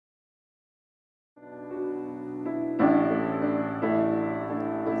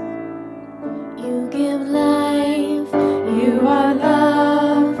You give life, you are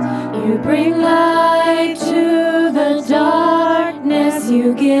love, you bring light to the darkness,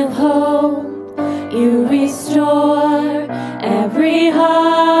 you give hope, you restore every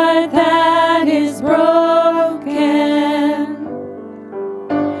heart that is broken.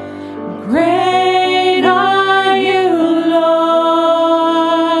 Great are you,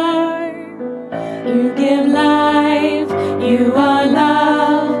 Lord. You give life, you are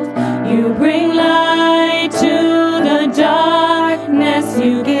love, you bring light to the darkness,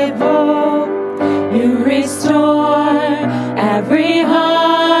 you give hope, you restore every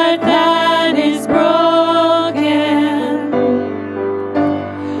heart that is broken.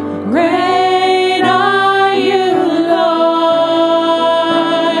 Great are you, Lord.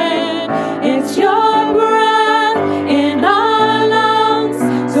 It's your breath in our lungs,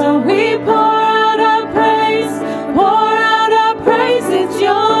 so we pour out our praise, pour out our praise. It's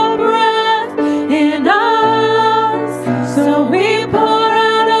your breath in our lungs, so we pour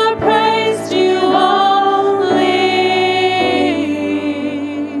out our praise to you only.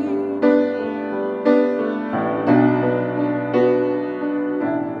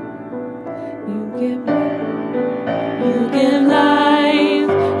 You give life,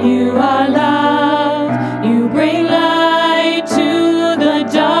 you are love, you bring light to the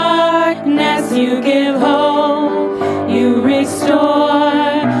darkness, you give hope, you restore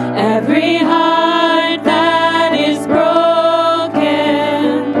every heart that is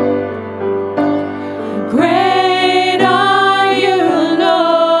broken. Great are you, Lord.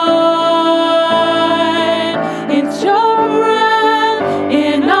 It's your breath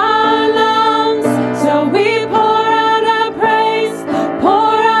in our lungs, so we pour out our praise,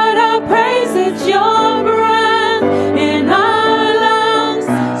 pour out our praise. It's your breath in our lungs,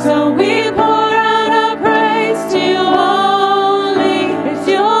 so we pour out our praise to you only. It's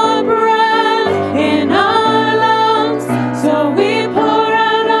your breath in our lungs, so we pour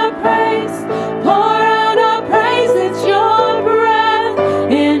out our praise, pour out our praise. It's your breath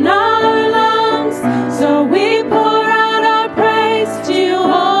in our lungs, so we pour out our praise to you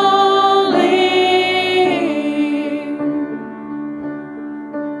only.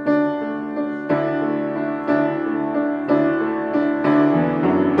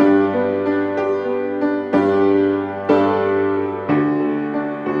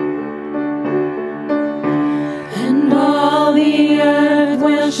 And all the earth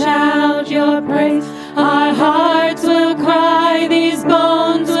will shout your praise. Our hearts will cry, these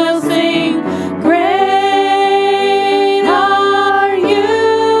bones will sing. Great are you,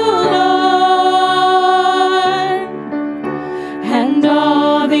 Lord. And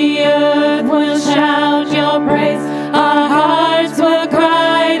all the earth will shout your praise. Our hearts will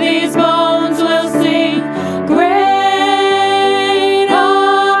cry, these bones will sing. Great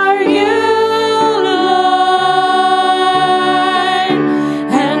are you, Lord.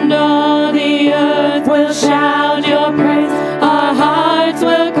 And all the earth will shout your praise. Our hearts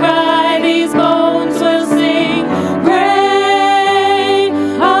will cry, these bones will sing. Great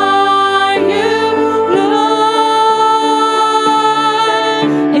are you, Lord.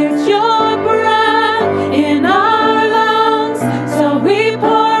 It's your breath in our lungs, so we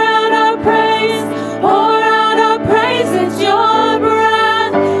pour out our praise, pour out our praise. It's your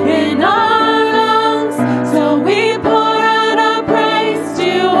breath in our lungs, so we pour out our praise to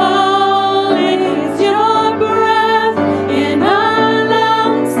you only. It's your breath in our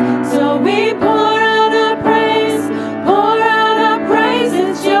lungs, so we pour out our praise, pour out our praise.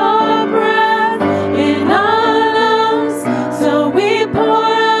 It's your breath in our lungs, so we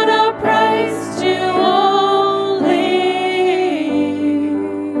pour out our praise to you only.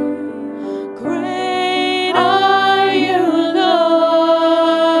 Great are you,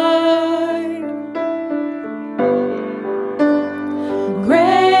 Lord.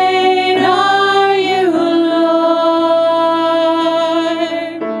 Great are you, Lord.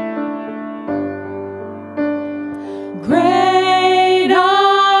 Great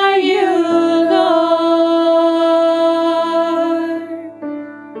are you, Lord.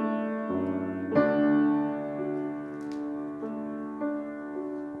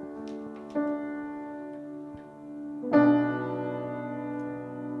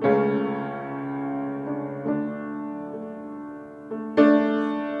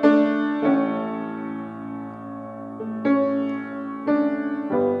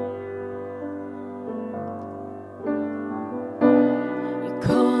 You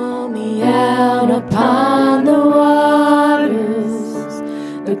call me out upon the waters,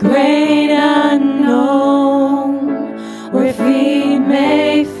 the great unknown, where feet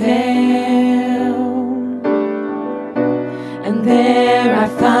may fail. And there I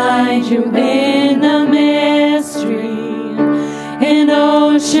find you in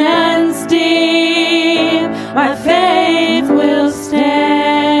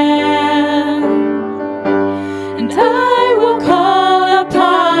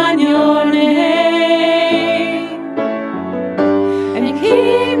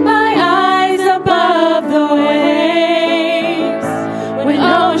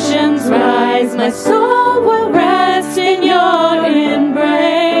rise, my soul will rest in your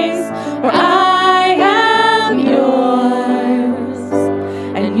embrace. For I am yours,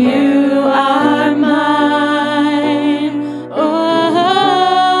 and you are mine. Oh,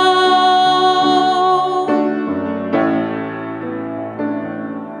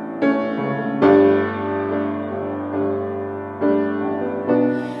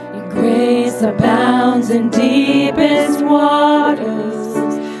 your grace abounds in deepest waters.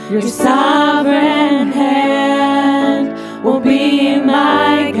 Your sovereign hand will be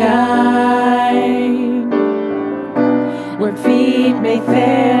my guide. Where feet may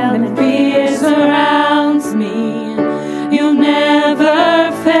fail and fear surrounds me, you'll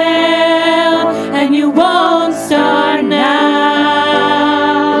never fail, and you won't start now.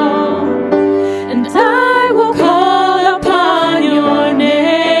 And I will call upon your name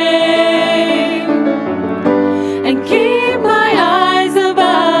and keep my eyes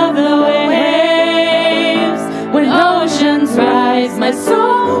above the waves. When oceans rise, my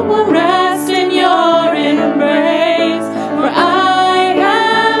soul will rest in your embrace. For I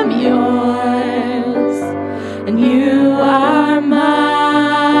am yours, and you are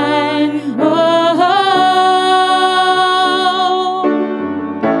mine. Oh,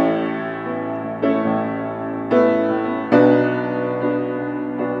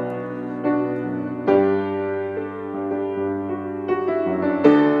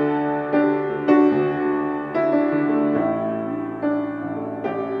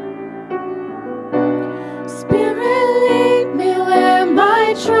 Spirit, lead me where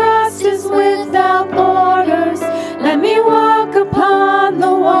my trust is without borders. Let me walk upon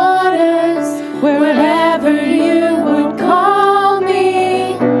the waters wherever you would call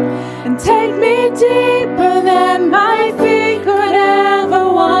me, and take me deeper than my feet could ever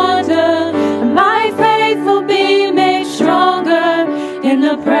wander. And my faith will be made stronger in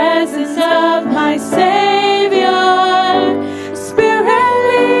the presence of my Savior. Spirit,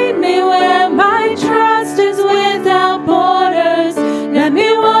 lead me where my trust is without borders. Let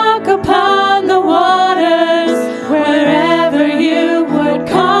me walk upon the waters wherever you would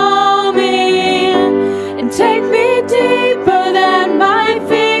call me, and take me deeper than my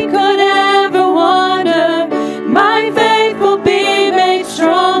feet could ever wander. My faith will be made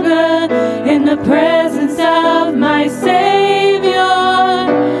stronger in the presence of my Savior.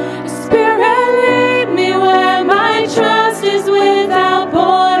 Spirit, lead me where my trust is without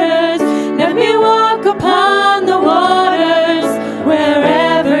borders. Let me walk upon the waters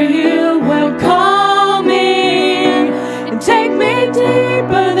wherever you will call me, and take me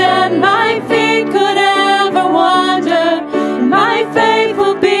deeper than my feet could ever wander. My faith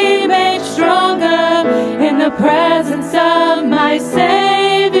will be made stronger in the presence of my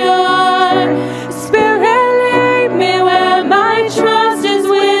Savior. Spirit, lead me where my trust is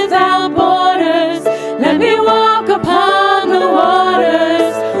without borders. Let me walk upon the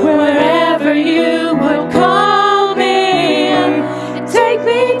waters wherever you will call me, and take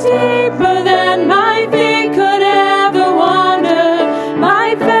me deeper than my feet could ever wander.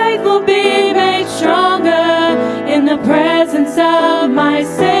 My faith will be made stronger in the presence of my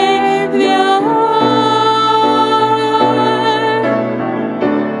Savior.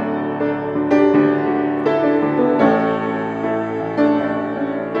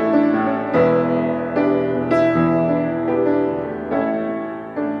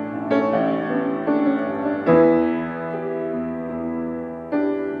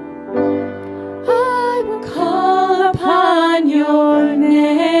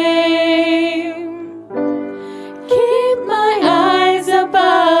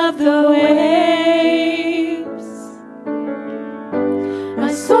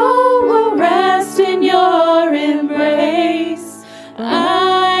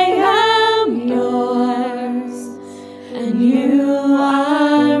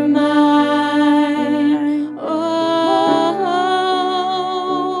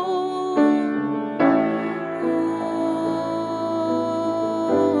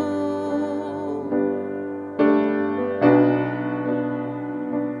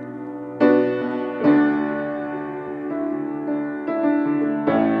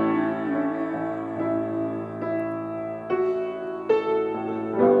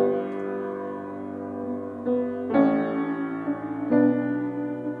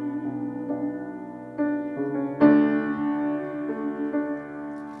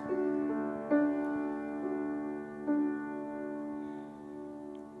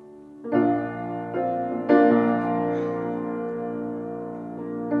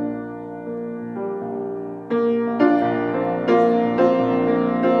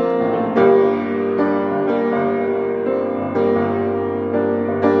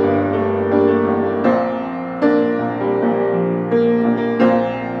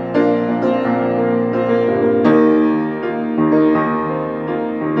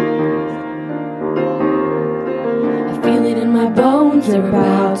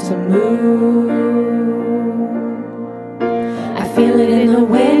 about to move. I feel it in the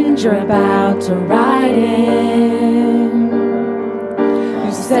wind you're about to ride in.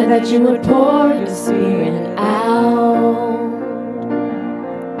 You said that you would pour your spirit out.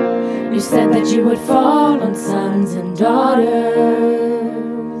 You said that you would fall on sons and daughters.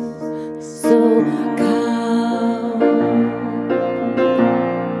 So come.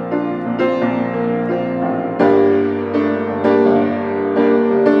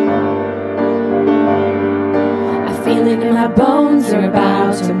 I feel it in my bones, you're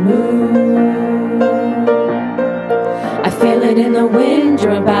about to move. I feel it in the wind,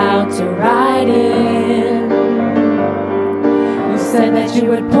 you're about to ride in. You said that you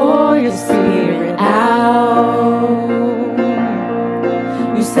would pour your spirit out.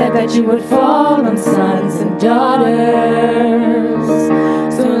 You said that you would fall on sons and daughters.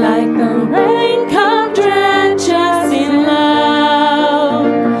 So like the rain, come drench us in love,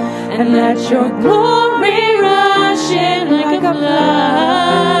 and let your glory rush in like a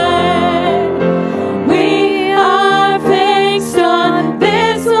flood. We are fixed on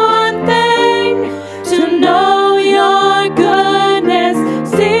this one thing, to know your goodness,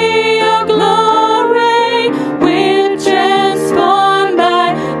 see your glory. We're transformed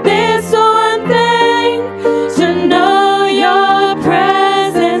by this one thing, to know your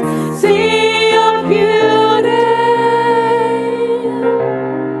presence, see your beauty.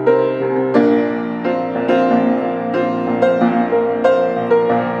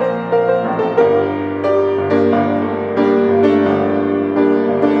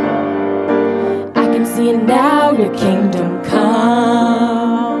 I can see it now, your kingdom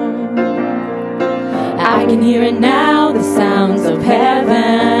come. I can hear it now, the sounds of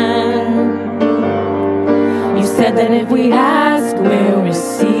heaven. You said that if we ask, we'll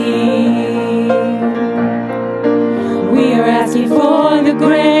receive. We are asking for the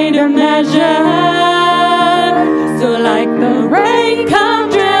greater measure. So like the rain, come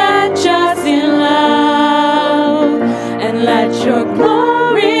drench us in love, and let your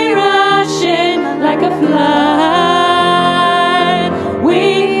glory rush in like a flood.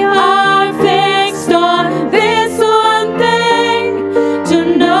 We are fixed on this one thing, to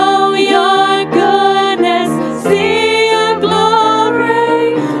know your goodness, see your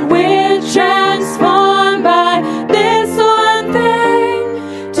glory. We're transformed by this one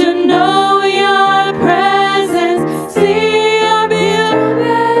thing, to know your presence, see your beauty.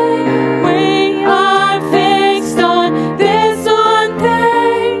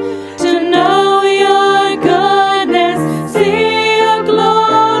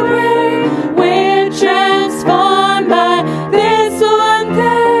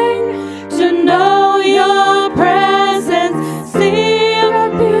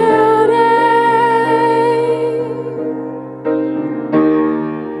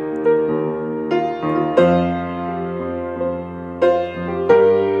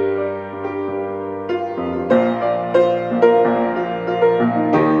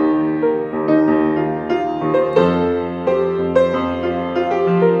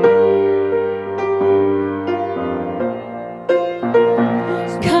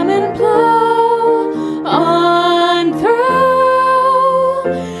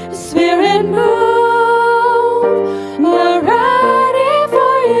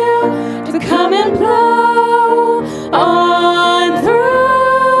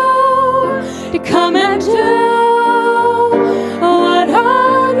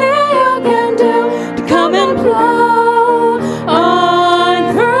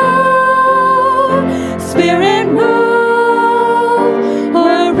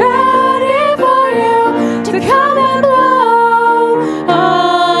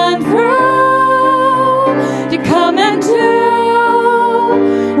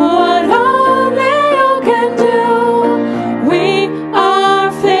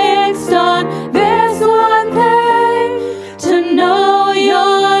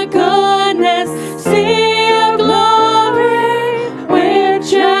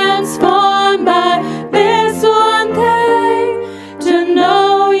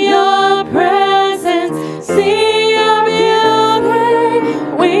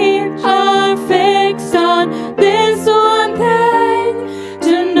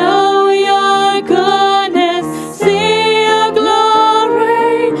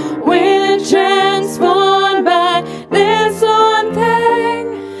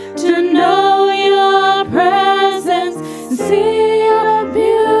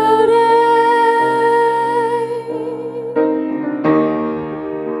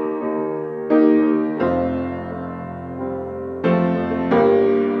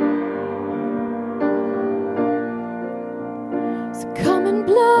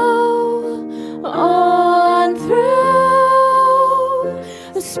 blow on through.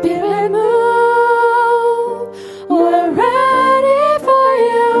 The Spirit move. We're ready for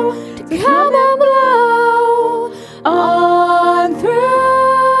you to come and blow on through.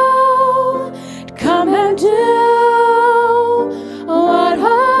 To come and do what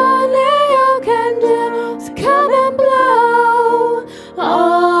only you can do. So come and blow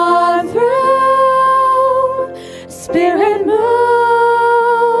on through. Spirit move.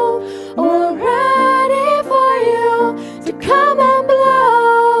 We're ready for you to come and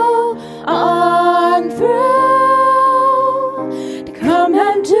blow on through. To come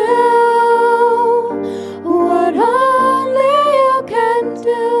and do what only you can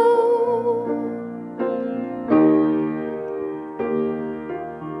do.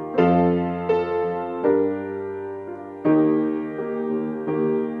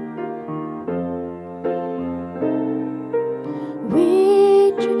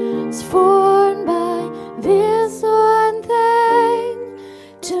 We transformed by this one thing,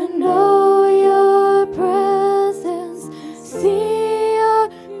 to know your presence, see your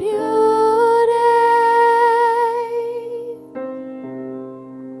beauty.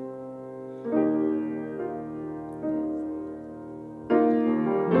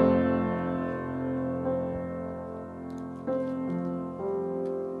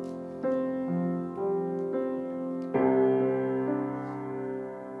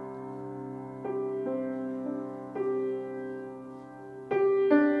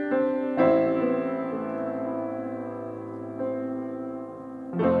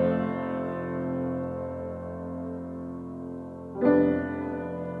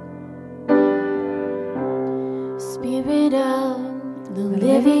 Spirit of the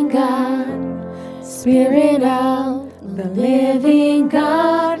living God, Spirit of the living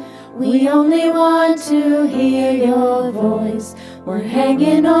God, we only want to hear your voice. We're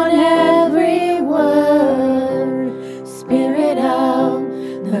hanging on every word. Spirit of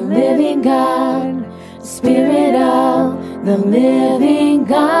the living God, Spirit of the living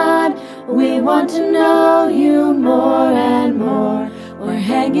God, we want to know you more and more. We're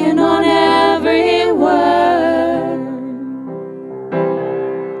hanging on every word.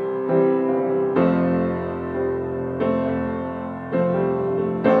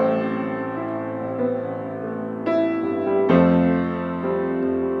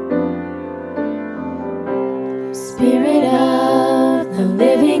 Spirit of the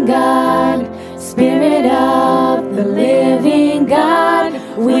living God, Spirit of the living God,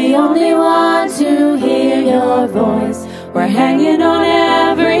 we only want to hear your voice. We're hanging on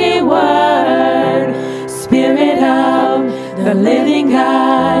every word. Spirit of the living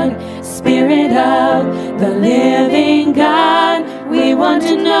God, Spirit of the living God, we want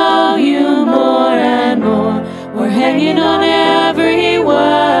to know you more and more. We're hanging on every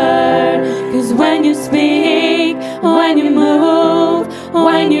word. 'Cause when you speak, when you move,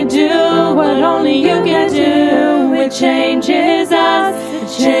 when you do what only you can do, it changes us, it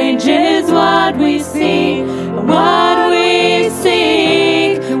changes what we see, what we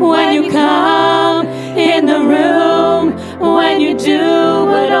seek. When you come in the room, when you do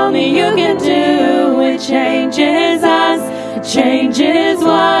what only you can do, it changes us, it changes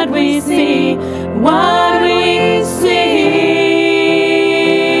what we see, what we seek.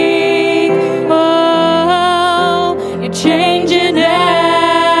 Oh, you're changing everything.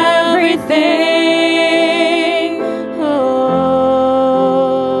 Oh,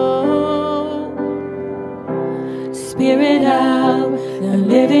 Spirit of the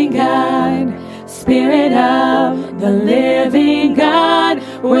living God, Spirit of the living God,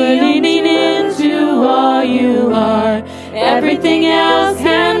 we're leaning into all you are. Everything else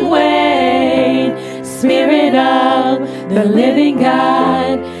can wait. Spirit of the living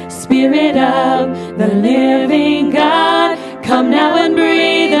God, Spirit of the living God, come now and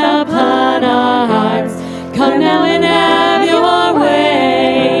breathe upon our hearts. Come now and have your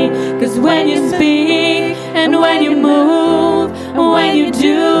way. 'Cause when you speak and when you move, when you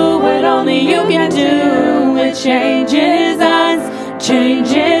do what only you can do, it changes us,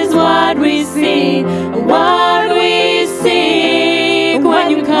 changes what we see, what we seek. When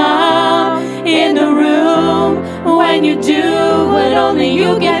you come in the room, when you do what only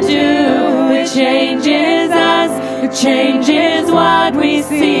you can do, it changes us, it changes what we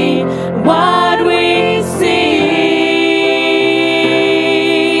see, what we see.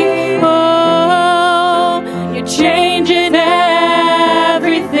 Oh, you're changing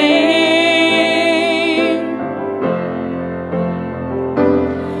everything.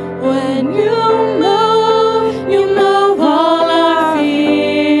 When you move all our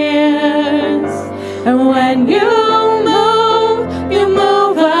fears. And when you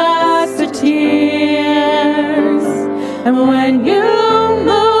move And when you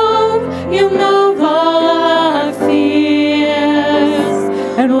move all our fears.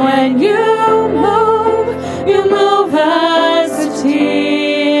 And when you move us to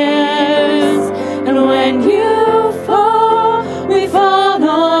tears. And when you fall, we fall on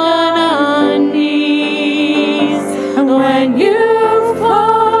our knees. And when you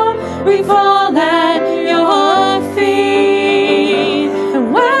fall, we fall at your feet.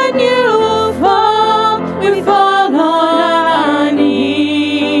 And when you fall, we fall on our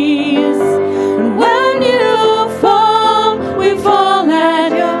knees. And when you fall, we fall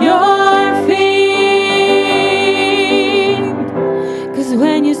at your feet. 'Cause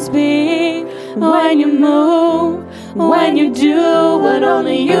when you speak, when you move, when you do what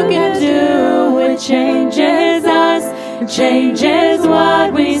only you can do, it changes us, it changes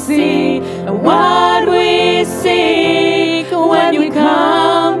what we see and what we seek. When you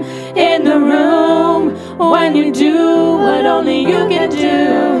come in the room, when you do what only you can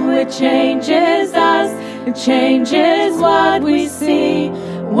do, it changes us, it changes what we see,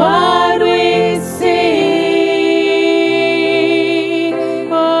 what we see.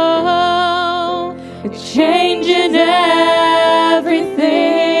 Oh, it changes everything.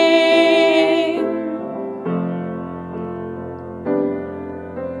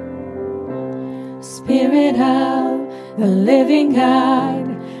 Spirit of the living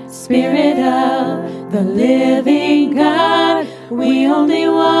God, Spirit of the living God, we only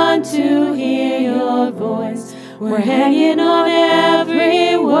want to hear your voice. We're hanging on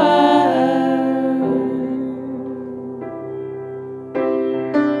every word.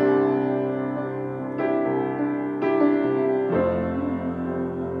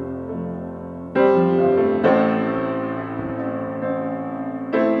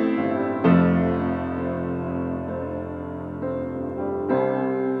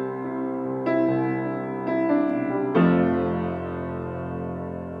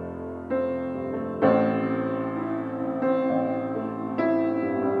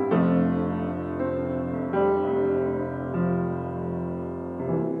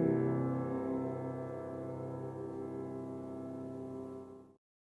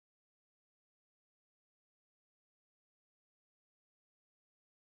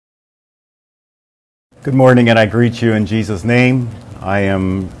 Good morning, and I greet you in Jesus' name. I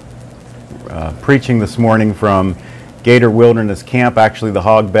am preaching this morning from Gator Wilderness Camp, actually the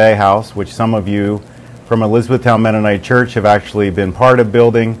Hog Bay House, which some of you from Elizabethtown Mennonite Church have actually been part of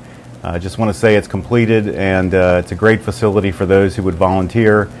building. I just want to say it's completed, and it's a great facility for those who would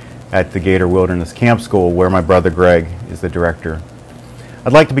volunteer at the Gator Wilderness Camp School, where my brother Greg is the director.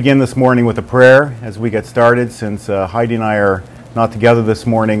 I'd like to begin this morning with a prayer as we get started, since Heidi and I are not together this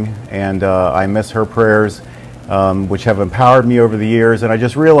morning, and I miss her prayers, which have empowered me over the years, and I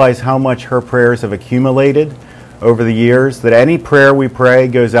just realize how much her prayers have accumulated over the years, that any prayer we pray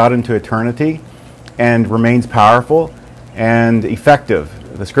goes out into eternity and remains powerful and effective.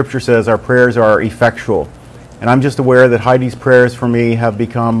 The scripture says our prayers are effectual, and I'm just aware that Heidi's prayers for me have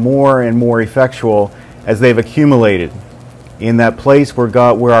become more and more effectual as they've accumulated in that place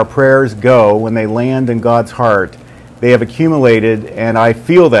where our prayers go when they land in God's heart. They have accumulated, and I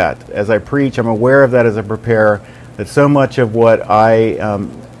feel that as I preach. I'm aware of that as I prepare, that so much of what I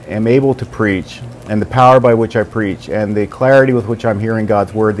am able to preach, and the power by which I preach, and the clarity with which I'm hearing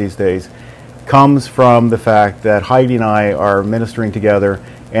God's Word these days, comes from the fact that Heidi and I are ministering together,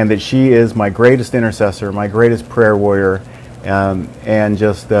 and that she is my greatest intercessor, my greatest prayer warrior, and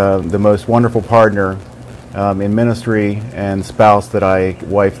just the most wonderful partner in ministry and wife that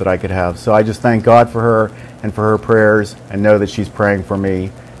I could have. So I just thank God for her and for her prayers, and know that she's praying for me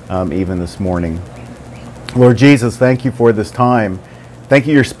even this morning. Lord Jesus, thank you for this time. Thank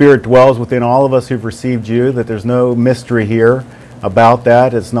you your Spirit dwells within all of us who've received you, that there's no mystery here about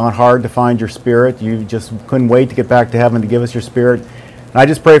that. It's not hard to find your Spirit. You just couldn't wait to get back to heaven to give us your Spirit. And I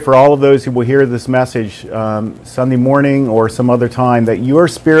just pray for all of those who will hear this message Sunday morning or some other time, that your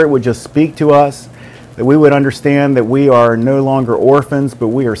Spirit would just speak to us, that we would understand that we are no longer orphans, but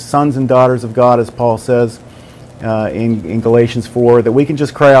we are sons and daughters of God, as Paul says in Galatians 4, that we can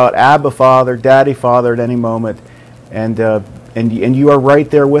just cry out, Abba, Father, Daddy, Father, at any moment, and you are right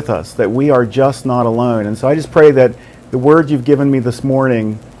there with us, that we are just not alone. And so I just pray that the word you've given me this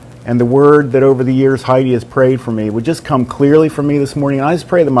morning, and the word that over the years Heidi has prayed for me, would just come clearly for me this morning. And I just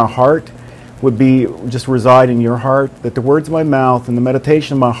pray that my heart would just reside in your heart, that the words of my mouth and the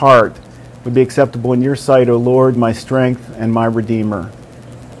meditation of my heart would be acceptable in your sight, O Lord, my strength and my Redeemer.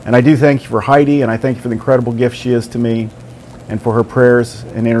 And I do thank you for Heidi, and I thank you for the incredible gift she is to me, and for her prayers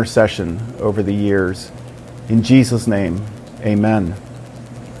and intercession over the years. In Jesus' name, amen.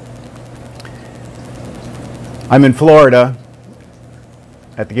 I'm in Florida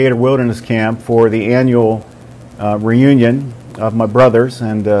at the Gator Wilderness Camp for the annual reunion of my brothers,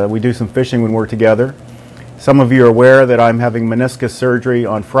 and we do some fishing when we're together. Some of you are aware that I'm having meniscus surgery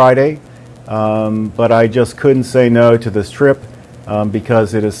on Friday, but I just couldn't say no to this trip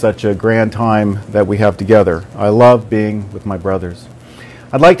because it is such a grand time that we have together. I love being with my brothers.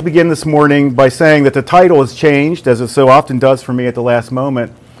 I'd like to begin this morning by saying that the title has changed, as it so often does for me at the last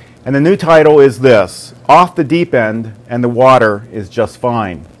moment. And the new title is this: Off the Deep End and the Water is Just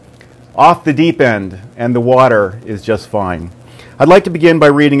Fine. Off the deep end and the water is just fine. I'd like to begin by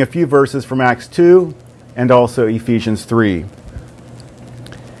reading a few verses from Acts 2 and also Ephesians 3.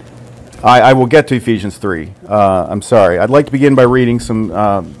 I will get to Ephesians 3. I'd like to begin by reading some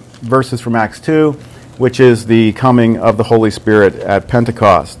verses from Acts 2, which is the coming of the Holy Spirit at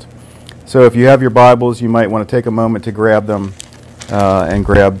Pentecost. So if you have your Bibles, you might want to take a moment to grab them and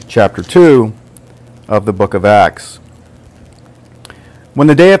grab chapter 2 of the book of Acts. When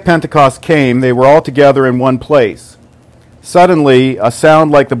the day of Pentecost came, they were all together in one place. Suddenly, a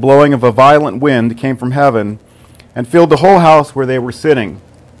sound like the blowing of a violent wind came from heaven and filled the whole house where they were sitting.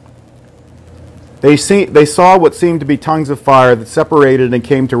 They saw what seemed to be tongues of fire that separated and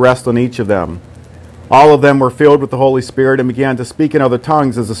came to rest on each of them. All of them were filled with the Holy Spirit and began to speak in other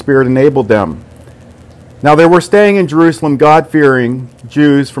tongues as the Spirit enabled them. Now there were staying in Jerusalem God-fearing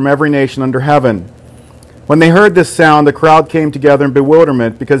Jews from every nation under heaven. When they heard this sound, the crowd came together in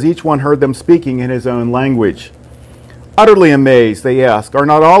bewilderment because each one heard them speaking in his own language. Utterly amazed, they asked, "Are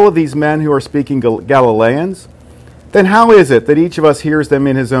not all of these men who are speaking Galileans? Then how is it that each of us hears them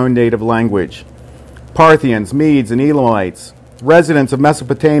in his own native language? Parthians, Medes, and Elamites, residents of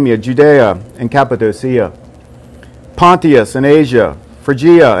Mesopotamia, Judea, and Cappadocia, Pontus and Asia,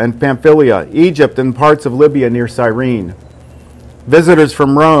 Phrygia and Pamphylia, Egypt and parts of Libya near Cyrene, visitors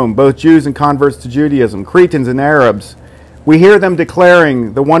from Rome, both Jews and converts to Judaism, Cretans and Arabs. We hear them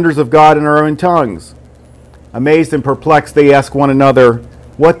declaring the wonders of God in our own tongues." Amazed and perplexed, they ask one another,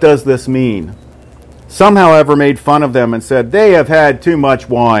 "What does this mean?" Some, however, made fun of them and said, "They have had too much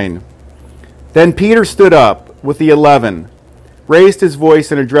wine." Then Peter stood up with the 11, raised his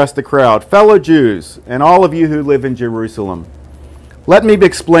voice and addressed the crowd, "Fellow Jews, and all of you who live in Jerusalem, let me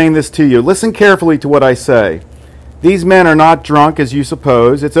explain this to you. Listen carefully to what I say. These men are not drunk as you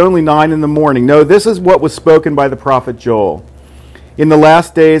suppose. It's only 9 a.m. No, this is what was spoken by the prophet Joel. In the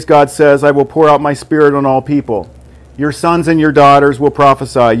last days, God says, I will pour out my Spirit on all people. Your sons and your daughters will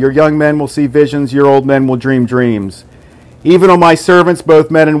prophesy. Your young men will see visions. Your old men will dream dreams. Even on my servants, both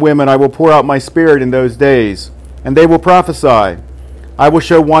men and women, I will pour out my Spirit in those days, and they will prophesy. I will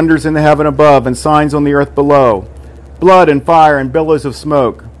show wonders in the heaven above and signs on the earth below, blood and fire and billows of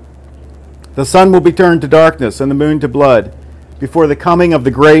smoke. The sun will be turned to darkness and the moon to blood before the coming of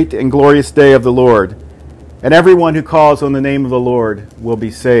the great and glorious day of the Lord. And everyone who calls on the name of the Lord will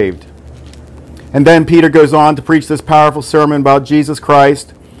be saved." And then Peter goes on to preach this powerful sermon about Jesus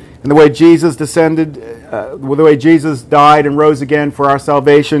Christ and the way Jesus the way Jesus died and rose again for our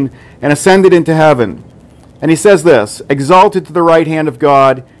salvation and ascended into heaven. And he says this: "Exalted to the right hand of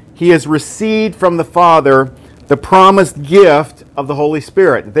God, he has received from the Father the promised gift of the Holy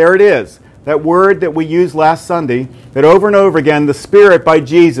Spirit." There it is. That word that we used last Sunday, that over and over again, the Spirit by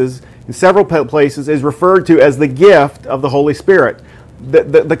Jesus in several places is referred to as the gift of the Holy Spirit.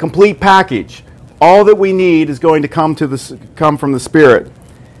 The complete package. All that we need is going to come from the Spirit.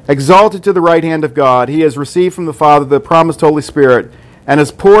 Exalted to the right hand of God, he has received from the Father the promised Holy Spirit and has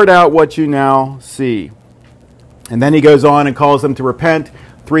poured out what you now see. And then he goes on and calls them to repent.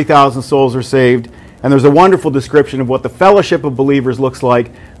 3,000 souls are saved. And there's a wonderful description of what the fellowship of believers looks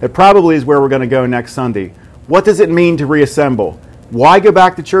like that probably is where we're going to go next Sunday. What does it mean to reassemble? Why go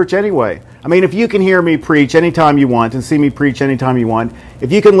back to church anyway? I mean, if you can hear me preach anytime you want and see me preach anytime you want,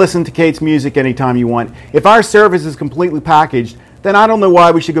 if you can listen to Kate's music anytime you want, if our service is completely packaged, then I don't know why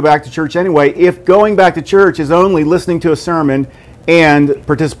we should go back to church anyway if going back to church is only listening to a sermon and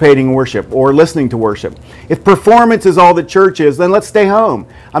participating in worship or listening to worship. If performance is all that church is, then let's stay home.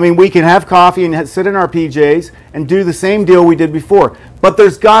 I mean, we can have coffee and sit in our PJs and do the same deal we did before. But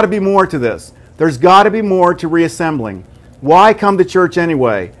there's got to be more to this. There's got to be more to reassembling. Why come to church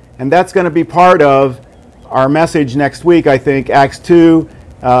anyway? And that's going to be part of our message next week, I think, Acts 2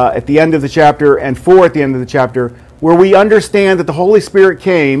 at the end of the chapter and 4 at the end of the chapter, where we understand that the Holy Spirit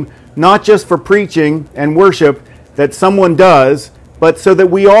came not just for preaching and worship that someone does, but so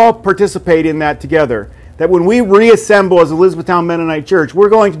that we all participate in that together. That when we reassemble as Elizabethtown Mennonite Church, we're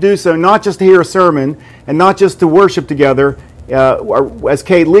going to do so not just to hear a sermon and not just to worship together as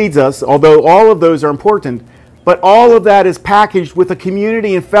Kate leads us, although all of those are important, but all of that is packaged with a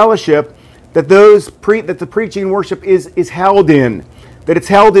community and fellowship that the preaching and worship is held in, that it's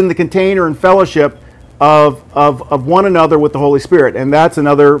held in the container and fellowship of one another with the Holy Spirit. And that's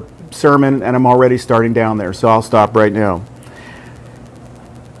another sermon, and I'm already starting down there, so I'll stop right now.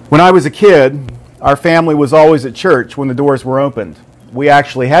 When I was a kid, our family was always at church when the doors were opened. We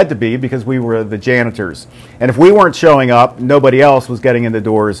actually had to be because we were the janitors. And if we weren't showing up, nobody else was getting in the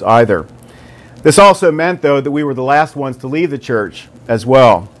doors either. This also meant, though, that we were the last ones to leave the church as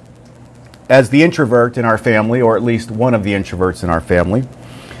well. As the introvert in our family, or at least one of the introverts in our family,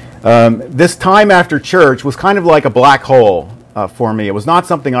 this time after church was kind of like a black hole for me. It was not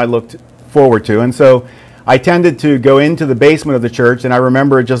something I looked forward to. And so I tended to go into the basement of the church, and I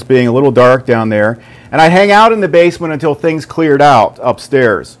remember it just being a little dark down there. And I'd hang out in the basement until things cleared out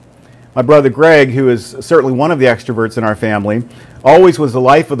upstairs. My brother Greg, who is certainly one of the extroverts in our family, always was the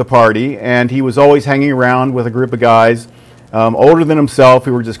life of the party, and he was always hanging around with a group of guys older than himself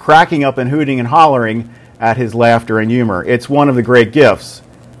who were just cracking up and hooting and hollering at his laughter and humor. It's one of the great gifts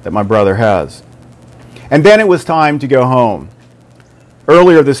that my brother has. And then it was time to go home.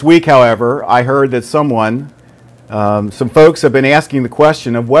 Earlier this week, however, I heard that some folks have been asking the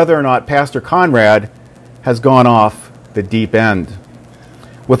question of whether or not Pastor Conrad has gone off the deep end.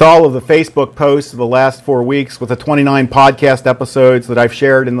 With all of the Facebook posts of the last 4 weeks, with the 29 podcast episodes that I've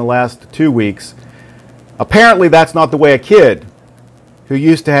shared in the last 2 weeks, apparently that's not the way a kid who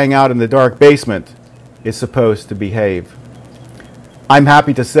used to hang out in the dark basement is supposed to behave. I'm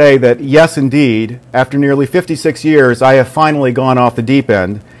happy to say that, yes, indeed, after nearly 56 years, I have finally gone off the deep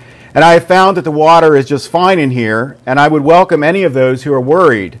end, and I have found that the water is just fine in here, and I would welcome any of those who are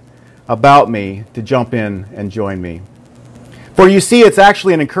worried about me to jump in and join me. For you see, it's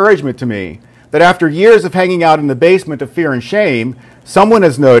actually an encouragement to me that after years of hanging out in the basement of fear and shame, someone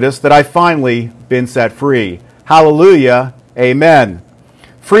has noticed that I've finally been set free. Hallelujah, amen.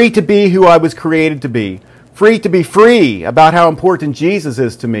 Free to be who I was created to be. Free to be free about how important Jesus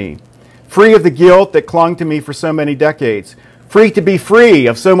is to me. Free of the guilt that clung to me for so many decades. Free to be free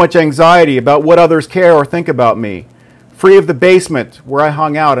of so much anxiety about what others care or think about me. Free of the basement where I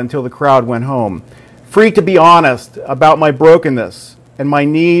hung out until the crowd went home. Free to be honest about my brokenness and my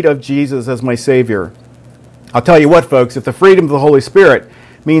need of Jesus as my Savior. I'll tell you what, folks, if the freedom of the Holy Spirit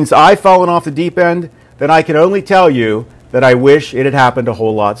means I've fallen off the deep end, then I can only tell you that I wish it had happened a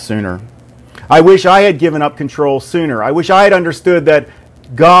whole lot sooner. I wish I had given up control sooner. I wish I had understood that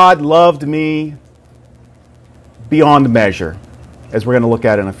God loved me beyond measure, as we're going to look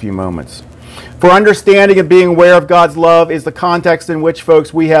at in a few moments. For understanding and being aware of God's love is the context in which,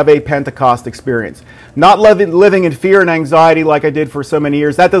 folks, we have a Pentecost experience. Not living in fear and anxiety like I did for so many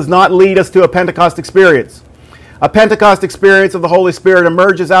years. That does not lead us to a Pentecost experience. A Pentecost experience of the Holy Spirit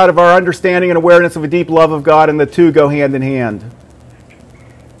emerges out of our understanding and awareness of a deep love of God, and the two go hand in hand.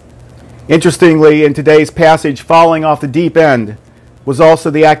 Interestingly, in today's passage, falling off the deep end was also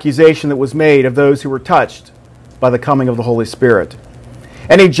the accusation that was made of those who were touched by the coming of the Holy Spirit.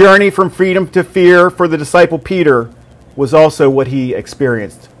 And a journey from freedom to fear for the disciple Peter was also what he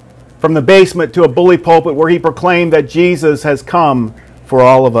experienced. From the basement to a bully pulpit where he proclaimed that Jesus has come for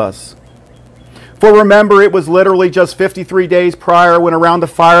all of us. For remember, it was literally just 53 days prior when around the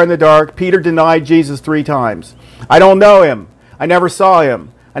fire in the dark, Peter denied Jesus 3 times. I don't know him. I never saw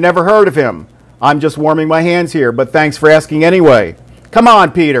him. I never heard of him. I'm just warming my hands here, but thanks for asking anyway. Come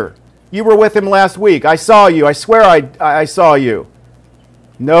on, Peter. You were with him last week. I saw you. I swear I saw you.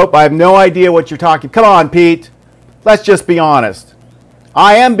 Nope, I have no idea what you're talking. Come on, Pete. Let's just be honest.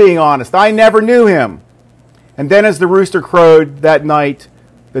 I am being honest. I never knew him. And then as the rooster crowed that night,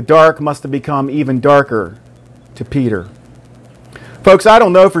 the dark must have become even darker to Peter. Folks, I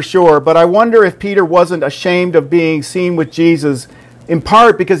don't know for sure, but I wonder if Peter wasn't ashamed of being seen with Jesus, in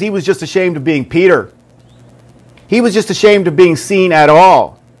part because he was just ashamed of being Peter. He was just ashamed of being seen at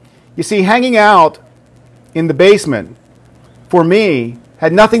all. You see, hanging out in the basement, for me,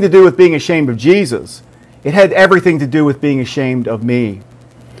 had nothing to do with being ashamed of Jesus. It had everything to do with being ashamed of me.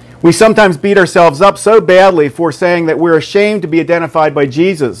 We sometimes beat ourselves up so badly for saying that we're ashamed to be identified by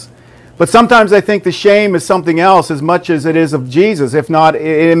Jesus. But sometimes I think the shame is something else as much as it is of Jesus. If not,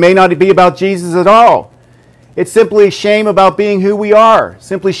 it may not be about Jesus at all. It's simply shame about being who we are.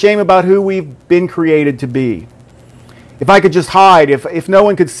 Simply shame about who we've been created to be. If I could just hide, if no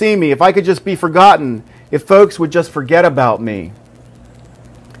one could see me, if I could just be forgotten, if folks would just forget about me.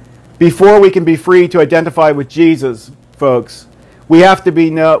 Before we can be free to identify with Jesus, folks, we have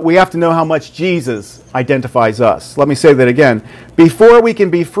to know how much Jesus identifies us. Let me say that again. Before we can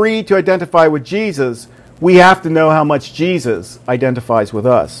be free to identify with Jesus, we have to know how much Jesus identifies with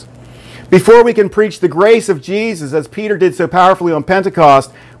us. Before we can preach the grace of Jesus, as Peter did so powerfully on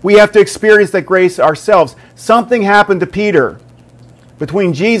Pentecost, we have to experience that grace ourselves. Something happened to Peter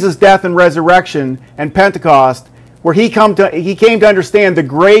between Jesus' death and resurrection and Pentecost, where he came to understand the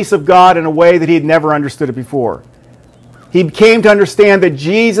grace of God in a way that he had never understood it before. He came to understand that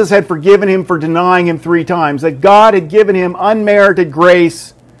Jesus had forgiven him for denying him 3 times, that God had given him unmerited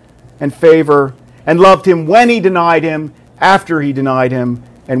grace and favor, and loved him when he denied him, after he denied him,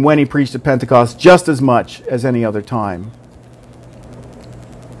 and when he preached at Pentecost, just as much as any other time.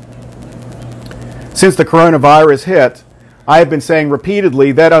 Since the coronavirus hit, I have been saying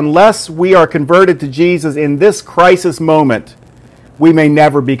repeatedly that unless we are converted to Jesus in this crisis moment, we may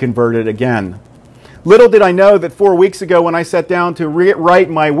never be converted again. Little did I know that 4 weeks ago when I sat down to write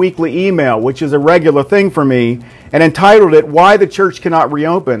my weekly email, which is a regular thing for me, and entitled it, Why the Church Cannot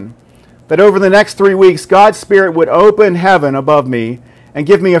Reopen, that over the next 3 weeks, God's Spirit would open heaven above me and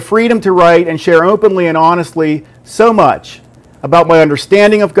give me a freedom to write and share openly and honestly so much about my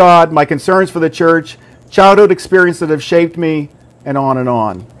understanding of God, my concerns for the church, childhood experiences that have shaped me, and on and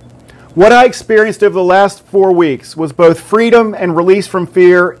on. What I experienced over the last 4 weeks was both freedom and release from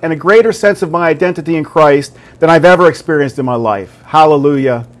fear and a greater sense of my identity in Christ than I've ever experienced in my life.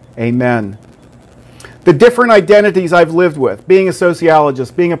 Hallelujah. Amen. The different identities I've lived with, being a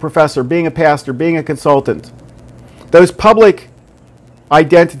sociologist, being a professor, being a pastor, being a consultant, those public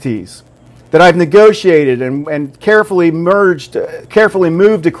identities that I've negotiated and carefully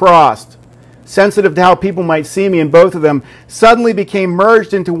moved across, sensitive to how people might see me in both of them, suddenly became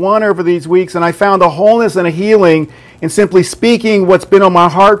merged into one over these weeks, and I found a wholeness and a healing in simply speaking what's been on my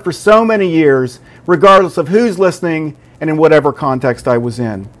heart for so many years, regardless of who's listening and in whatever context I was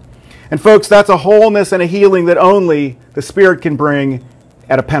in. And folks, that's a wholeness and a healing that only the Spirit can bring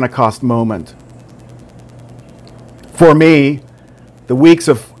at a Pentecost moment. For me,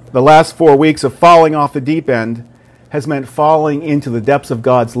 the last 4 weeks of falling off the deep end has meant falling into the depths of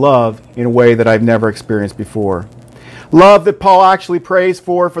God's love in a way that I've never experienced before. Love that Paul actually prays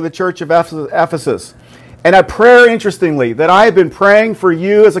for the church of Ephesus. And a prayer, interestingly, that I have been praying for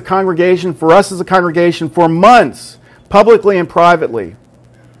you as a congregation, for us as a congregation, for months, publicly and privately.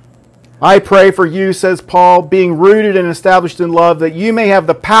 I pray for you, says Paul, being rooted and established in love, that you may have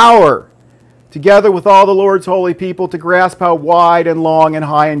the power, together with all the Lord's holy people, to grasp how wide and long and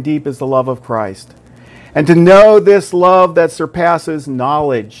high and deep is the love of Christ. And to know this love that surpasses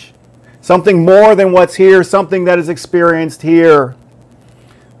knowledge. Something more than what's here, something that is experienced here.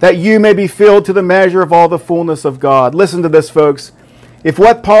 That you may be filled to the measure of all the fullness of God. Listen to this, folks. If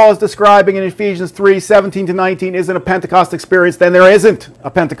what Paul is describing in Ephesians 3:17-19 isn't a Pentecost experience, then there isn't a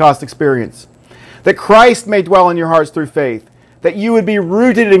Pentecost experience. That Christ may dwell in your hearts through faith. That you would be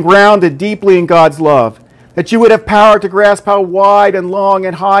rooted and grounded deeply in God's love. That you would have power to grasp how wide and long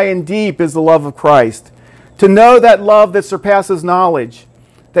and high and deep is the love of Christ. To know that love that surpasses knowledge,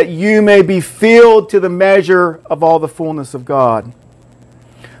 that you may be filled to the measure of all the fullness of God.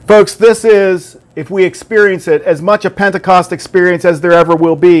 Folks, this is, if we experience it, as much a Pentecost experience as there ever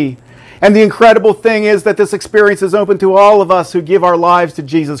will be. And the incredible thing is that this experience is open to all of us who give our lives to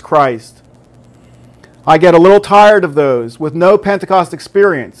Jesus Christ. I get a little tired of those with no Pentecost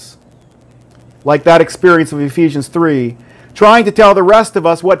experience, like that experience of Ephesians 3, trying to tell the rest of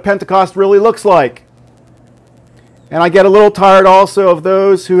us what Pentecost really looks like. And I get a little tired also of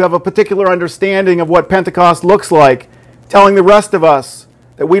those who have a particular understanding of what Pentecost looks like, telling the rest of us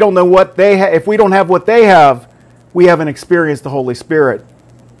that we don't know what they have. If we don't have what they have, we haven't experienced the Holy Spirit.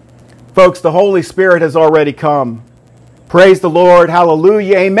 Folks, the Holy Spirit has already come. Praise the Lord.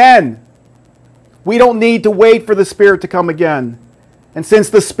 Hallelujah. Amen. We don't need to wait for the Spirit to come again. And since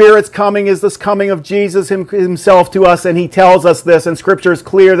the Spirit's coming is this coming of Jesus himself to us, and he tells us this, and Scripture is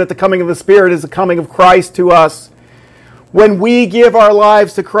clear that the coming of the Spirit is the coming of Christ to us. When we give our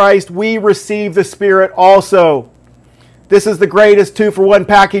lives to Christ, we receive the Spirit also. This is the greatest 2-for-1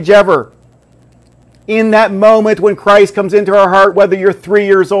 package ever. In that moment when Christ comes into our heart, whether you're 3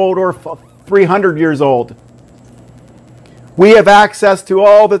 years old or 300 years old, we have access to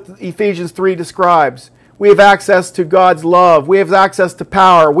all that Ephesians 3 describes. We have access to God's love. We have access to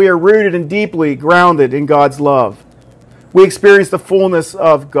power. We are rooted and deeply grounded in God's love. We experience the fullness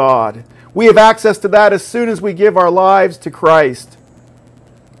of God. We have access to that as soon as we give our lives to Christ.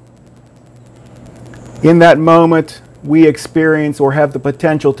 In that moment, we experience or have the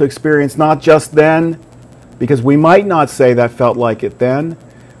potential to experience not just then, because we might not say that felt like it then,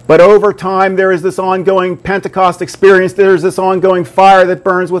 but over time there is this ongoing Pentecost experience. There's this ongoing fire that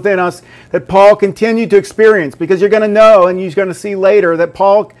burns within us that Paul continued to experience, because you're going to know and you're going to see later that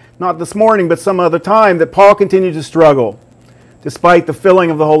Paul, not this morning but some other time, that Paul continued to struggle. despite the filling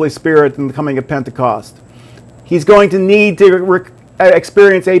of the Holy Spirit and the coming of Pentecost. He's going to need to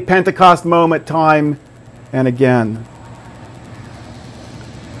experience a Pentecost moment time and again.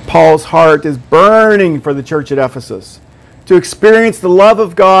 Paul's heart is burning for the church at Ephesus to experience the love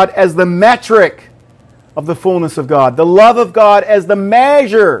of God as the metric of the fullness of God, the love of God as the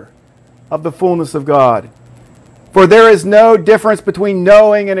measure of the fullness of God. For there is no difference between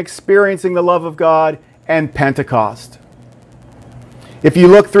knowing and experiencing the love of God and Pentecost. If you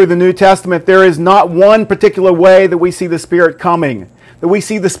look through the New Testament, there is not one particular way that we see the Spirit coming, that we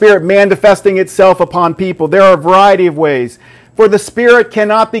see the Spirit manifesting itself upon people. There are a variety of ways. For the Spirit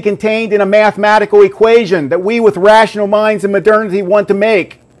cannot be contained in a mathematical equation that we with rational minds and modernity want to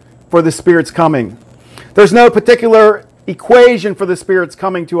make for the Spirit's coming. There's no particular equation for the Spirit's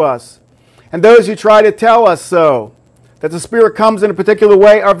coming to us. And those who try to tell us so, that the Spirit comes in a particular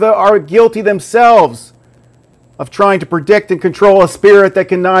way, are guilty themselves of trying to predict and control a Spirit that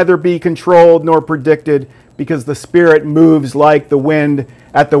can neither be controlled nor predicted, because the Spirit moves like the wind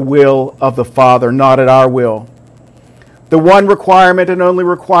at the will of the Father, not at our will. The one requirement and only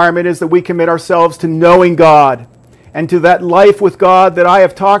requirement is that we commit ourselves to knowing God and to that life with God that I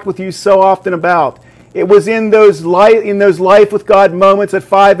have talked with you so often about. It was in those life with God moments at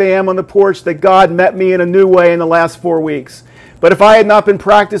 5 a.m. on the porch that God met me in a new way in the last 4 weeks. But if I had not been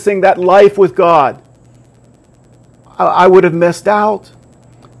practicing that life with God, I would have missed out.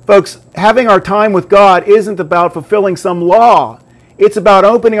 Folks, having our time with God isn't about fulfilling some law. It's about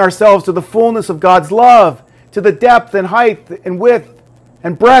opening ourselves to the fullness of God's love, to the depth and height and width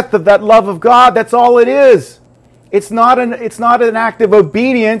and breadth of that love of God. That's all it is. It's not an act of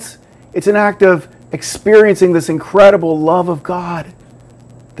obedience. It's an act of experiencing this incredible love of God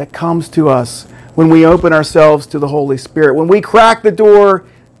that comes to us when we open ourselves to the Holy Spirit. When we crack the door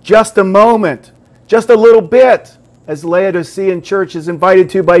just a moment, just a little bit, as Laodicean church is invited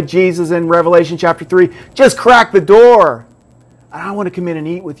to by Jesus in Revelation chapter 3, just crack the door. And I want to come in and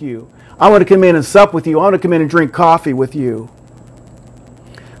eat with you. I want to come in and sup with you. I want to come in and drink coffee with you.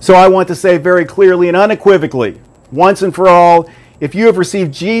 So I want to say very clearly and unequivocally, once and for all, if you have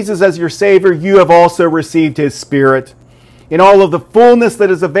received Jesus as your Savior, you have also received His Spirit in all of the fullness that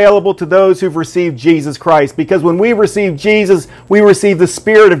is available to those who've received Jesus Christ. Because when we receive Jesus, we receive the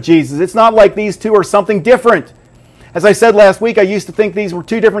Spirit of Jesus. It's not like these two are something different. As I said last week, I used to think these were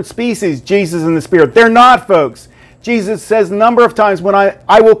two different species, Jesus and the Spirit. They're not, folks. Jesus says a number of times, when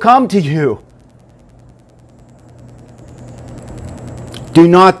I will come to you. Do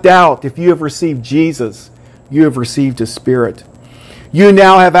not doubt, if you have received Jesus, you have received His Spirit. You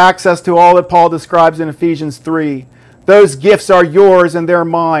now have access to all that Paul describes in Ephesians 3. Those gifts are yours and they're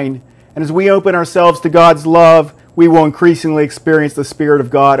mine. And as we open ourselves to God's love, we will increasingly experience the Spirit of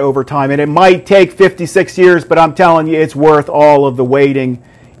God over time. And it might take 56 years, but I'm telling you, it's worth all of the waiting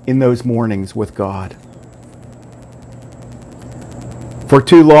in those mornings with God. For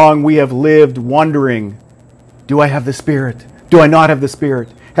too long, we have lived wondering, do I have the Spirit? Do I not have the Spirit?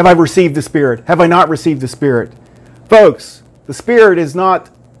 Have I received the Spirit? Have I not received the Spirit? Folks, the Spirit is not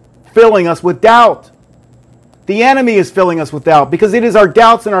filling us with doubt. The enemy is filling us with doubt, because it is our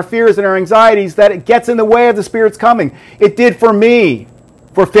doubts and our fears and our anxieties that it gets in the way of the Spirit's coming. It did for me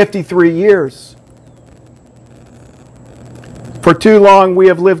for 53 years. For too long, we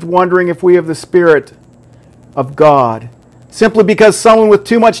have lived wondering if we have the Spirit of God, simply because someone with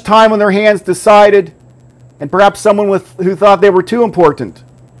too much time on their hands decided, and perhaps someone who thought they were too important,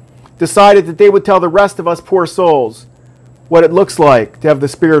 decided that they would tell the rest of us poor souls what it looks like to have the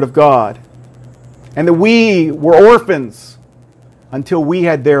Spirit of God. And that we were orphans until we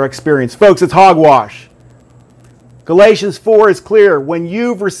had their experience. Folks, it's hogwash. Galatians 4 is clear. When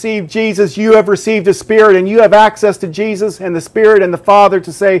you've received Jesus, you have received a Spirit, and you have access to Jesus and the Spirit and the Father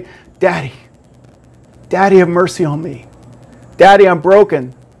to say, Daddy, Daddy, have mercy on me. Daddy, I'm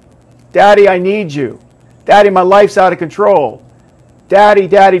broken. Daddy, I need you. Daddy, my life's out of control. Daddy,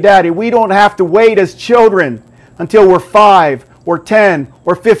 Daddy, Daddy. We don't have to wait as children until we're 5 or 10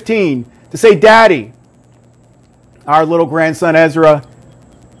 or 15 to say, Daddy. Our little grandson Ezra,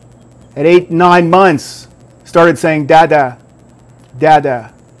 at 8, 9 months, started saying, Dada,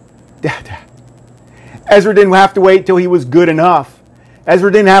 Dada, Dada. Ezra didn't have to wait till he was good enough.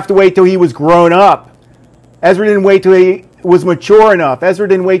 Ezra didn't have to wait till he was grown up. Ezra didn't wait till he was mature enough. Ezra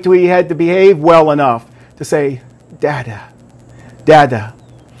didn't wait till he had to behave well enough to say, Dada, Dada.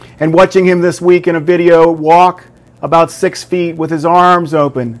 And watching him this week in a video walk about 6 feet with his arms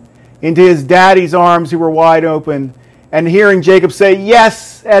open into his daddy's arms who were wide open, and hearing Jacob say,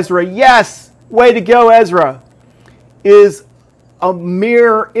 yes, Ezra, yes, way to go, Ezra, is a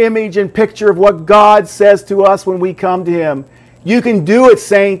mirror image and picture of what God says to us when we come to Him. You can do it,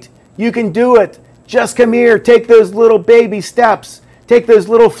 saint. You can do it. Just come here. Take those little baby steps. Take those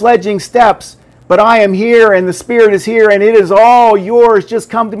little fledgling steps. But I am here and the Spirit is here and it is all yours. Just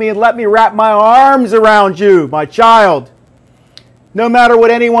come to me and let me wrap my arms around you, my child. No matter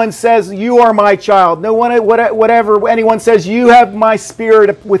what anyone says, you are my child. Whatever anyone says, you have my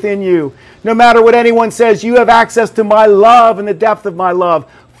Spirit within you. No matter what anyone says, you have access to my love and the depth of my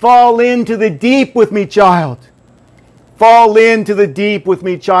love. Fall into the deep with me, child. Fall into the deep with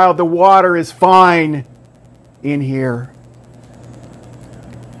me, child. The water is fine in here.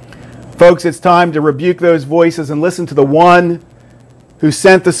 Folks, it's time to rebuke those voices and listen to the one who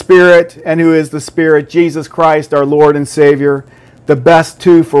sent the Spirit and who is the Spirit, Jesus Christ, our Lord and Savior, the best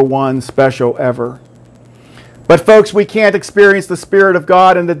 2-for-1 special ever. But folks, we can't experience the Spirit of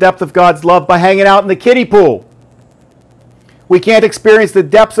God and the depth of God's love by hanging out in the kiddie pool. We can't experience the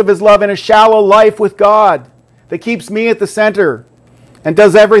depths of His love in a shallow life with God that keeps me at the center and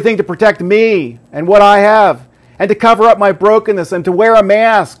does everything to protect me and what I have and to cover up my brokenness and to wear a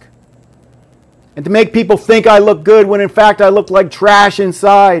mask and to make people think I look good when in fact I look like trash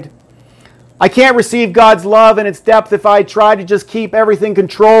inside. I can't receive God's love and its depth if I try to just keep everything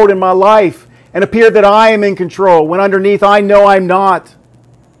controlled in my life and appear that I am in control when underneath I know I'm not.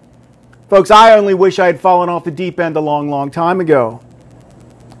 Folks, I only wish I had fallen off the deep end a long, long time ago.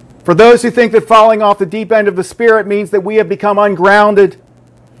 For those who think that falling off the deep end of the Spirit means that we have become ungrounded,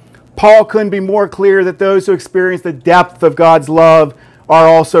 Paul couldn't be more clear that those who experience the depth of God's love are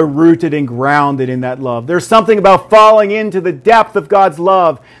also rooted and grounded in that love. There's something about falling into the depth of God's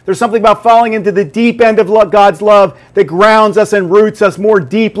love. There's something about falling into the deep end of God's love that grounds us and roots us more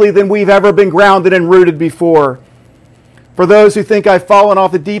deeply than we've ever been grounded and rooted before. For those who think I've fallen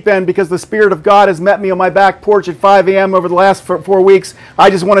off the deep end because the Spirit of God has met me on my back porch at 5 a.m. over the last 4 weeks, I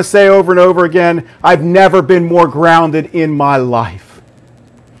just want to say over and over again, I've never been more grounded in my life.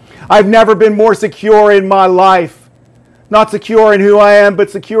 I've never been more secure in my life. Not secure in who I am, but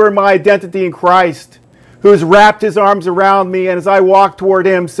secure in my identity in Christ, who has wrapped His arms around me and as I walked toward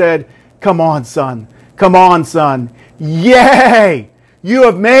Him said, "Come on, son. Come on, son. Yay! You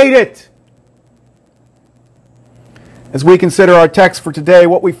have made it." As we consider our text for today,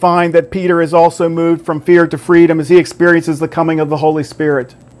 what we find that Peter is also moved from fear to freedom as he experiences the coming of the Holy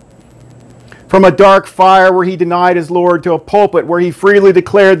Spirit. From a dark fire where he denied his Lord to a pulpit where he freely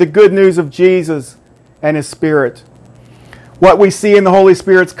declared the good news of Jesus and His Spirit. What we see in the Holy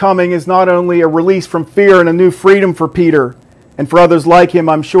Spirit's coming is not only a release from fear and a new freedom for Peter and for others like him,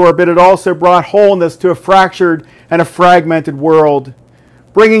 I'm sure, but it also brought wholeness to a fractured and a fragmented world,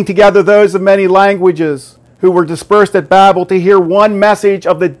 bringing together those of many languages who were dispersed at Babel to hear one message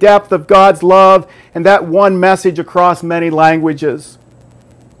of the depth of God's love, and that one message across many languages.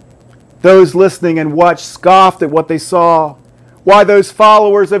 Those listening and watched scoffed at what they saw. Why those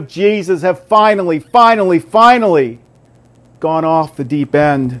followers of Jesus have finally gone off the deep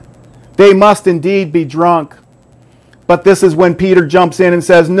end. They must indeed be drunk. But this is when Peter jumps in and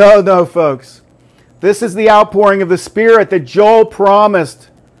says, no, folks. This is the outpouring of the Spirit that Joel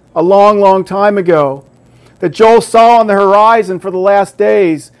promised a long, long time ago. That Joel saw on the horizon for the last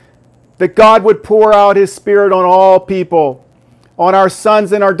days. That God would pour out His Spirit on all people. On our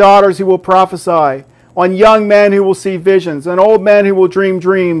sons and our daughters who will prophesy. On young men who will see visions. On old men who will dream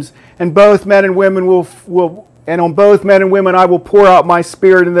dreams. And both men and women And on both men and women I will pour out my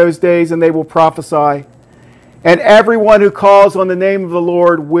Spirit in those days, and they will prophesy. And everyone who calls on the name of the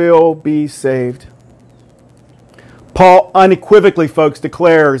Lord will be saved. Paul unequivocally, folks,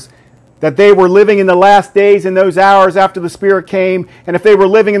 declares that they were living in the last days in those hours after the Spirit came. And if they were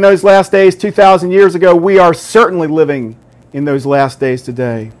living in those last days 2,000 years ago, we are certainly living in those last days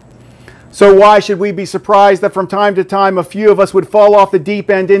today. So why should we be surprised that from time to time a few of us would fall off the deep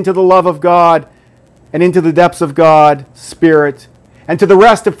end into the love of God and into the depths of God's Spirit, and to the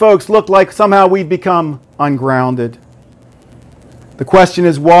rest of folks look like somehow we've become ungrounded? The question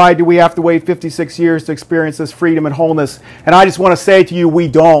is, why do we have to wait 56 years to experience this freedom and wholeness? And I just want to say to you, we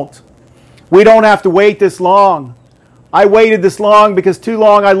don't. We don't have to wait this long. I waited this long because too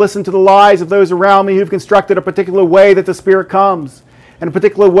long I listened to the lies of those around me who've constructed a particular way that the Spirit comes, and a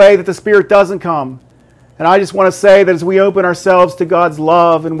particular way that the Spirit doesn't come. And I just want to say that as we open ourselves to God's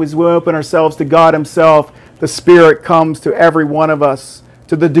love and as we open ourselves to God Himself, the Spirit comes to every one of us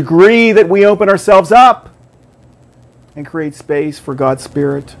to the degree that we open ourselves up and create space for God's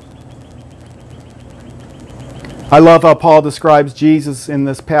Spirit. I love how Paul describes Jesus in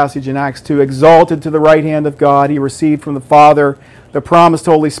this passage in Acts 2. Exalted to the right hand of God, He received from the Father the promised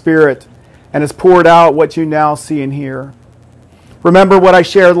Holy Spirit and has poured out what you now see and hear. Remember what I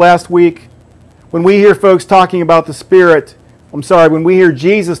shared last week? When we hear folks talking about the Spirit, when we hear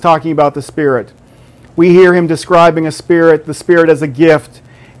Jesus talking about the Spirit, we hear him describing the Spirit as a gift,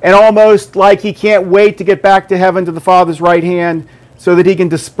 and almost like he can't wait to get back to heaven to the Father's right hand so that he can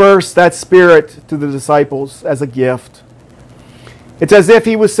disperse that Spirit to the disciples as a gift. It's as if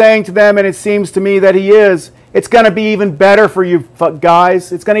he was saying to them, and it seems to me that he is, it's going to be even better for you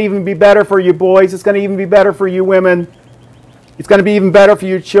guys. It's going to even be better for you boys. It's going to even be better for you women. It's going to be even better for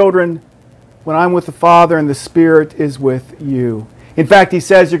you children when I'm with the Father and the Spirit is with you. In fact, he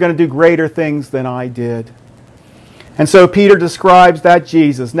says you're going to do greater things than I did. And so Peter describes that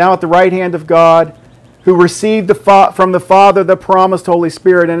Jesus, now at the right hand of God, who received from the Father the promised Holy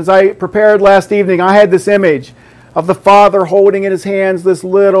Spirit. And as I prepared last evening, I had this image of the Father holding in his hands this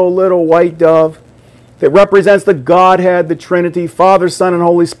little white dove that represents the Godhead, the Trinity, Father, Son, and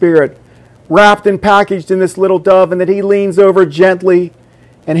Holy Spirit, wrapped and packaged in this little dove, and that he leans over gently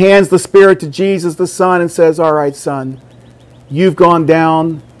and hands the Spirit to Jesus, the Son, and says, all right, Son, you've gone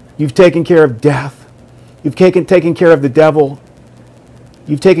down, you've taken care of death, you've taken care of the devil,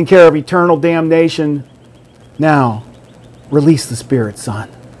 you've taken care of eternal damnation. Now, release the Spirit, Son.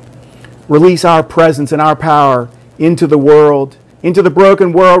 Release our presence and our power into the world, into the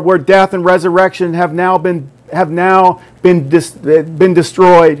broken world where death and resurrection have now been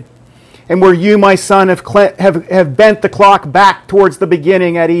destroyed, and where you, my Son, have bent the clock back towards the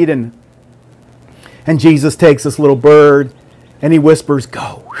beginning at Eden. And Jesus takes this little bird and he whispers,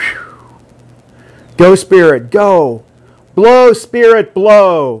 go. Go, Spirit, go. Blow, Spirit,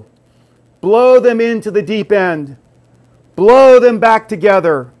 blow. Blow them into the deep end. Blow them back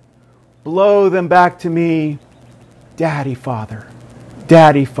together. Blow them back to me. Daddy, Father.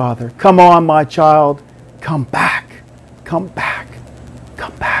 Daddy, Father. Come on, my child. Come back. Come back.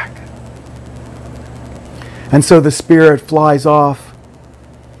 Come back. And so the Spirit flies off.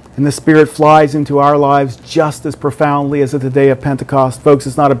 And the Spirit flies into our lives just as profoundly as at the day of Pentecost. Folks,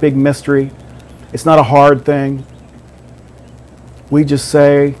 it's not a big mystery. It's not a hard thing. We just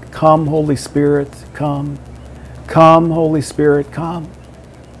say, come, Holy Spirit, come. Come, Holy Spirit, come.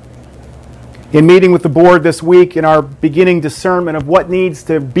 In meeting with the board this week, in our beginning discernment of what needs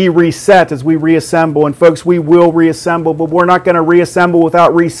to be reset as we reassemble, and folks, we will reassemble, but we're not going to reassemble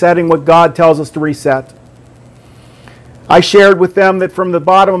without resetting what God tells us to reset. I shared with them that from the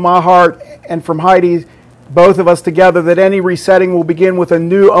bottom of my heart and from Heidi, both of us together, that any resetting will begin with a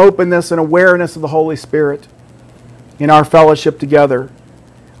new openness and awareness of the Holy Spirit in our fellowship together.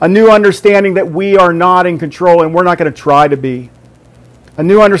 A new understanding that we are not in control and we're not going to try to be. A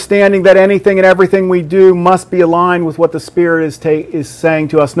new understanding that anything and everything we do must be aligned with what the Spirit is saying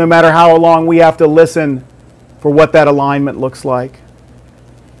to us, no matter how long we have to listen for what that alignment looks like.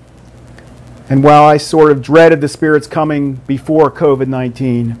 And while I sort of dreaded the Spirit's coming before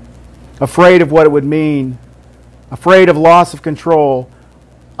COVID-19, afraid of what it would mean, afraid of loss of control,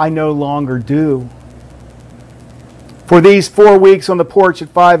 I no longer do. For these 4 weeks on the porch at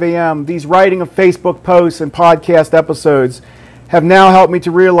 5 a.m., these writing of Facebook posts and podcast episodes have now helped me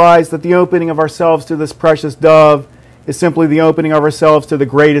to realize that the opening of ourselves to this precious dove is simply the opening of ourselves to the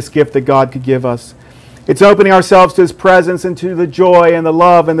greatest gift that God could give us. It's opening ourselves to His presence and to the joy and the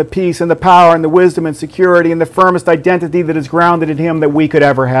love and the peace and the power and the wisdom and security and the firmest identity that is grounded in Him that we could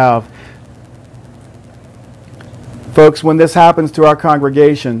ever have. Folks, when this happens to our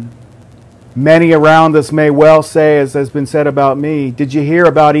congregation, many around us may well say, as has been said about me, did you hear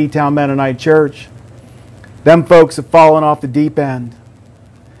about E-Town Mennonite Church? Them folks have fallen off the deep end.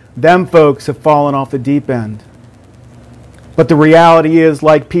 Them folks have fallen off the deep end. But the reality is,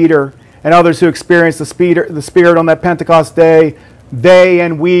 like Peter and others who experienced the Spirit on that Pentecost day, they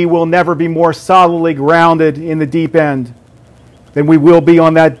and we will never be more solidly grounded in the deep end than we will be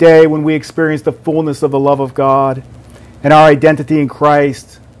on that day when we experience the fullness of the love of God and our identity in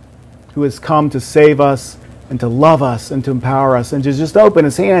Christ, who has come to save us and to love us and to empower us and to just open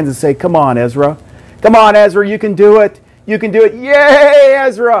His hands and say, come on, Ezra. Come on, Ezra, you can do it. You can do it. Yay,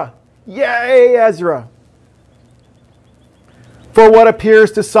 Ezra. Yay, Ezra. For what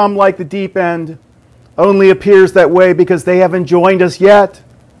appears to some like the deep end only appears that way because they haven't joined us yet.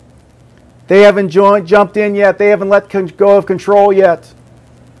 They haven't jumped in yet. They haven't let go of control yet.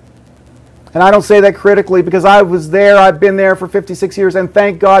 And I don't say that critically because I was there. I've been there for 56 years, and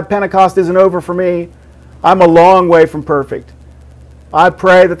thank God Pentecost isn't over for me. I'm a long way from perfect. I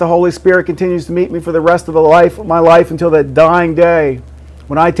pray that the Holy Spirit continues to meet me for the rest of my life until that dying day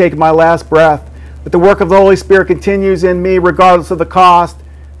when I take my last breath. That the work of the Holy Spirit continues in me regardless of the cost,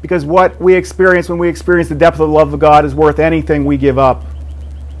 because what we experience when we experience the depth of the love of God is worth anything we give up.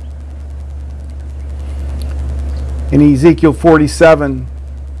 In Ezekiel 47,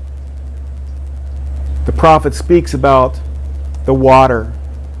 the prophet speaks about the water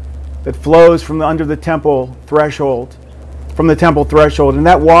that flows from under the temple threshold, and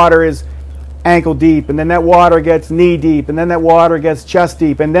that water is ankle deep, and then that water gets knee deep, and then that water gets chest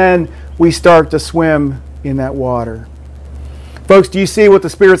deep, and then we start to swim in that water. Folks, do you see what the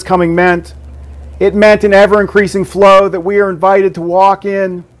Spirit's coming meant? It meant an ever-increasing flow that we are invited to walk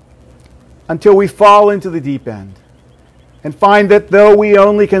in until we fall into the deep end and find that though we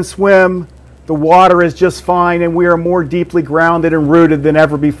only can swim, the water is just fine, and we are more deeply grounded and rooted than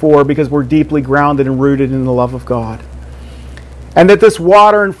ever before because we're deeply grounded and rooted in the love of God. And that this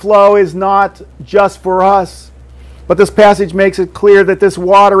water and flow is not just for us, but this passage makes it clear that this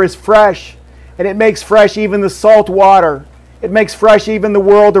water is fresh, and it makes fresh even the salt water. It makes fresh even the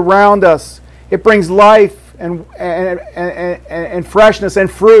world around us. It brings life and freshness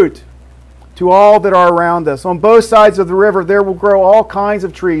and fruit to all that are around us. On both sides of the river there will grow all kinds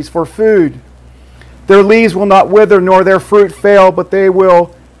of trees for food. Their leaves will not wither nor their fruit fail, but they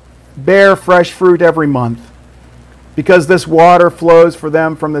will bear fresh fruit every month. Because this water flows for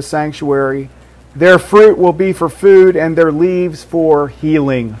them from the sanctuary. Their fruit will be for food and their leaves for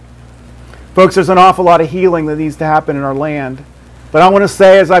healing. Folks, there's an awful lot of healing that needs to happen in our land. But I want to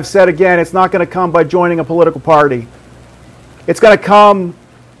say, as I've said again, it's not going to come by joining a political party. It's going to come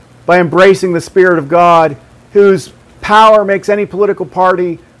by embracing the Spirit of God, whose power makes any political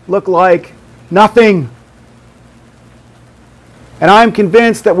party look like nothing. And I'm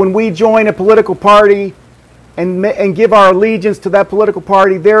convinced that when we join a political party and give our allegiance to that political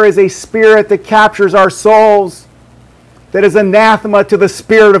party, there is a spirit that captures our souls that is anathema to the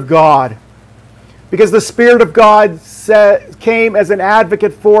Spirit of God. Because the Spirit of God came as an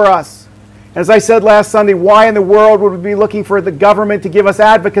advocate for us. As I said last Sunday, why in the world would we be looking for the government to give us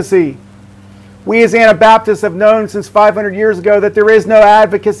advocacy? We as Anabaptists have known since 500 years ago that there is no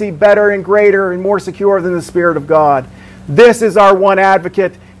advocacy better and greater and more secure than the Spirit of God. This is our one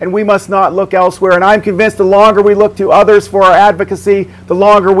advocate, and we must not look elsewhere. And I'm convinced the longer we look to others for our advocacy, the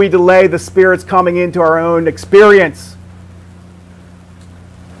longer we delay the Spirit's coming into our own experience.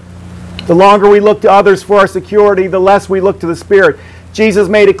 The longer we look to others for our security, the less we look to the Spirit. Jesus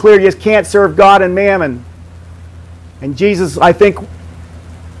made it clear you can't serve God and mammon. And Jesus, I think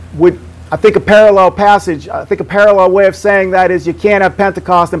a parallel passage, a parallel way of saying that is you can't have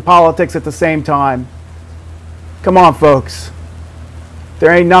Pentecost and politics at the same time. Come on, folks.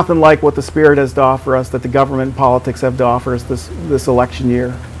 There ain't nothing like what the Spirit has to offer us that the government and politics have to offer us this election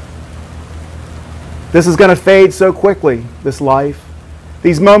year. This is going to fade so quickly, this life.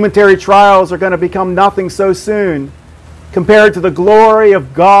 These momentary trials are going to become nothing so soon compared to the glory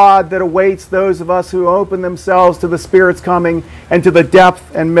of God that awaits those of us who open themselves to the Spirit's coming and to the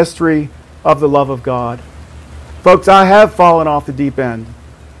depth and mystery of the love of God. Folks, I have fallen off the deep end,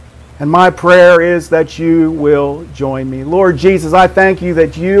 and my prayer is that you will join me. Lord Jesus, I thank you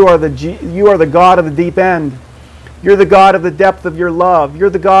that you are the God of the deep end. You're the God of the depth of your love.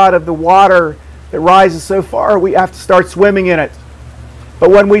 You're the God of the water that rises so far we have to start swimming in it. But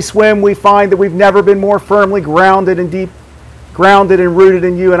when we swim, we find that we've never been more firmly grounded and rooted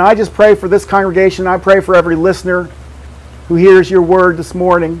in you. And I just pray for this congregation. I pray for every listener who hears your word this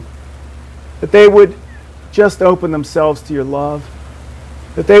morning, that they would just open themselves to your love,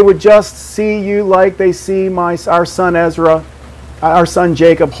 that they would just see you like they see our son Ezra, our son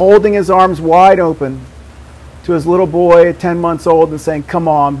Jacob, holding his arms wide open to his little boy at 10 months old and saying, "Come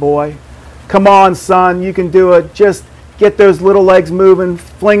on, boy. Come on, son. You can do it. Just get those little legs moving.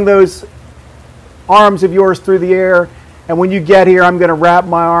 Fling those arms of yours through the air. And when you get here, I'm going to wrap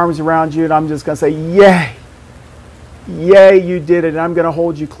my arms around you and I'm just going to say, yay. Yay, you did it. And I'm going to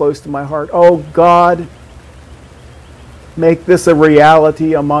hold you close to my heart. Oh, God, make this a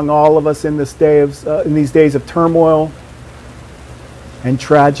reality among all of us in these days of turmoil and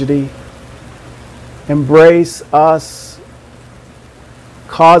tragedy. Embrace us.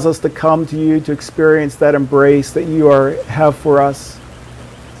 Cause us to come to you to experience that embrace that you have for us.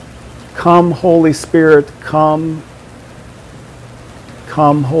 Come, Holy Spirit, come.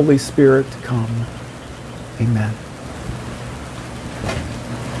 Come, Holy Spirit, come. Amen.